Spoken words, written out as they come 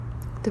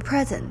The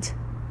present.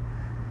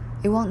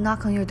 It won't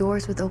knock on your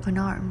doors with open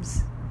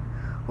arms,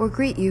 or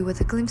greet you with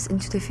a glimpse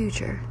into the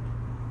future.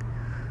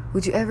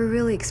 Would you ever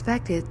really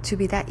expect it to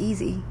be that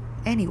easy,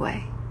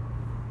 anyway?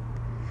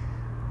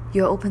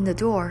 You'll open the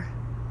door,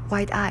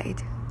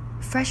 wide-eyed,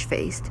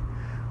 fresh-faced,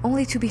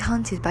 only to be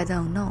hunted by the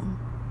unknown,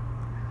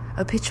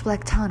 a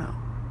pitch-black tunnel,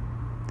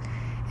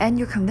 and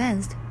you're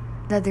convinced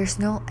that there's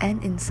no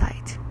end in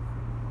sight.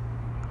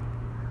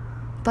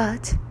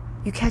 But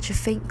you catch a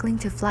faint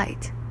glint of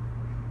light.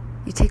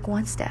 You take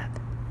one step.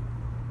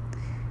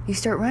 You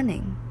start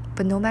running,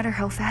 but no matter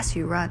how fast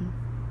you run,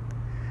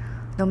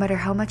 no matter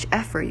how much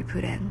effort you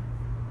put in,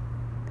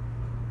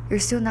 you're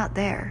still not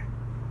there.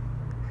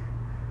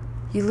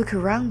 You look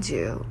around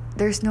you,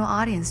 there's no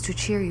audience to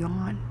cheer you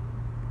on.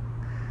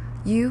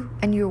 You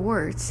and your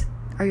words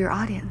are your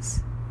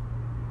audience.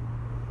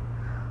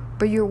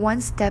 But you're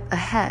one step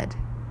ahead.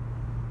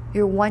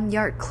 You're 1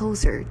 yard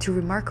closer to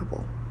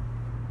remarkable.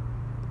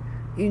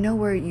 You know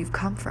where you've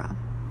come from.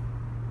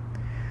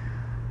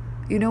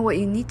 You know what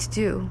you need to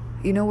do.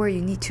 You know where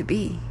you need to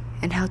be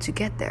and how to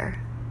get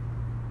there.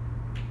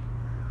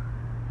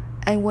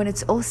 And when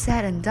it's all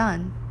said and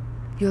done,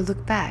 you'll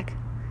look back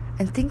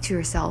and think to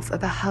yourself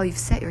about how you've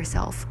set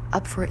yourself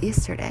up for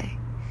yesterday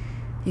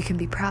you can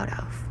be proud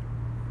of.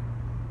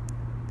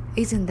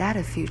 Isn't that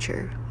a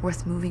future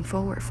worth moving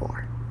forward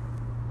for?